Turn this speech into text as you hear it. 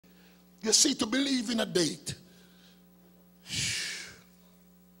You see, to believe in a date.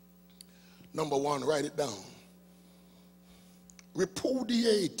 Number one, write it down.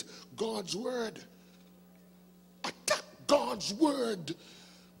 Repudiate God's word. Attack God's word.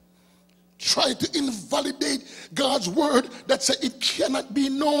 Try to invalidate God's word that says it cannot be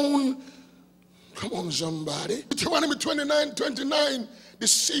known. Come on, somebody. Deuteronomy 29:29. The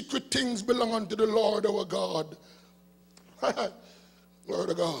secret things belong unto the Lord our God. Word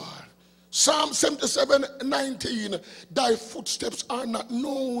of God. Psalm 77:19. Thy footsteps are not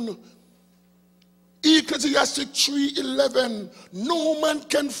known. Ecclesiastes 3:11. No man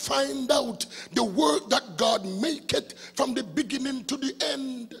can find out the work that God maketh from the beginning to the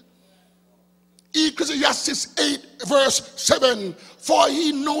end. Ecclesiastes 8:7. For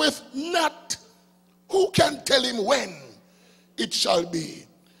he knoweth not. Who can tell him when it shall be?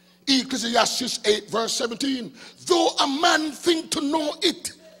 Ecclesiastes 8:17. Though a man think to know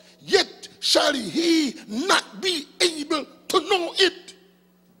it, yet shall he not be able to know it.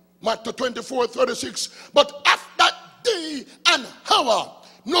 Matthew 24:36. But after that day and hour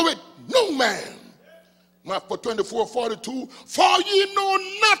knoweth no man. Matthew 24:42. For ye know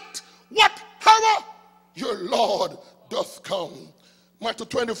not what hour your Lord doth come. Matthew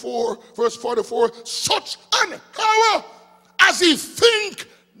 24:44. Such an hour as he think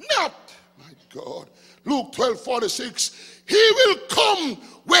not. My God. Luke 12:46. He will come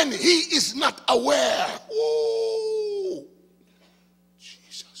when he is not aware. Oh,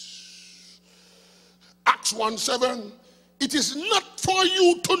 Jesus. Acts 1:7. It is not for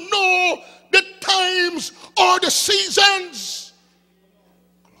you to know the times or the seasons.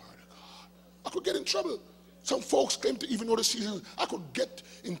 Glory to God. I could get in trouble. Some folks claim to even know the seasons. I could get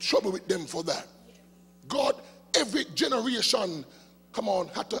in trouble with them for that. God, every generation, come on,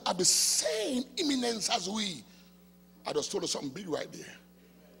 had to have the same imminence as we. I just told you something big right there.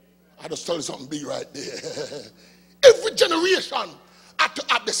 Every generation had to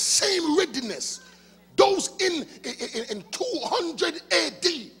have the same readiness. Those in 200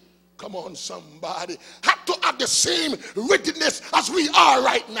 AD, come on somebody, had to have the same readiness as we are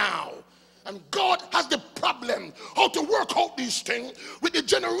right now. And God has the problem how to work out these things with the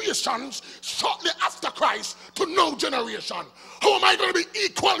generations shortly after Christ to no generation. How am I going to be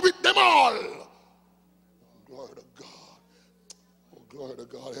equal with them all? Glory to God. Oh, glory to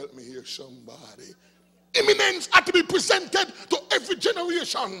God. Help me here, somebody. Imminence had to be presented to every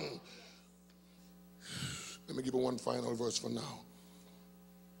generation. Let me give you one final verse for now.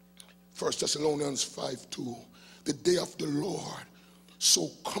 1 Thessalonians 5:2. The day of the Lord so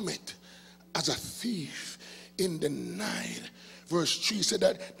cometh as a thief in the night. Verse 3 said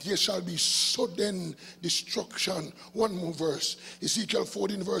that there shall be sudden destruction. One more verse. Ezekiel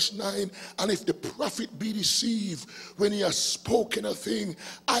 14:9. And if the prophet be deceived when he has spoken a thing,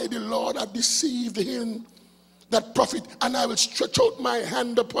 I the Lord have deceived him, that prophet, and I will stretch out my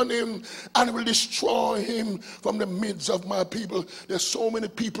hand upon him and will destroy him from the midst of my people. There's so many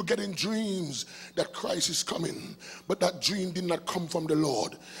people getting dreams that Christ is coming, but that dream did not come from the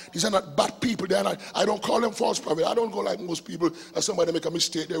Lord. These are not bad people. They are not, I don't call them false prophets. I don't go like most people. As somebody make a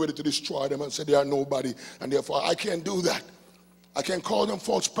mistake, they're ready to destroy them and say they are nobody, and therefore I can't do that. I can't call them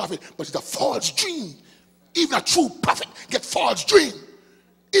false prophet, but it's a false dream. Even a true prophet get false dream.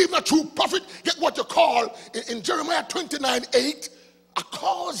 Even a true prophet get what you call in Jeremiah 29:8 a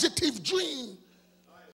causative dream.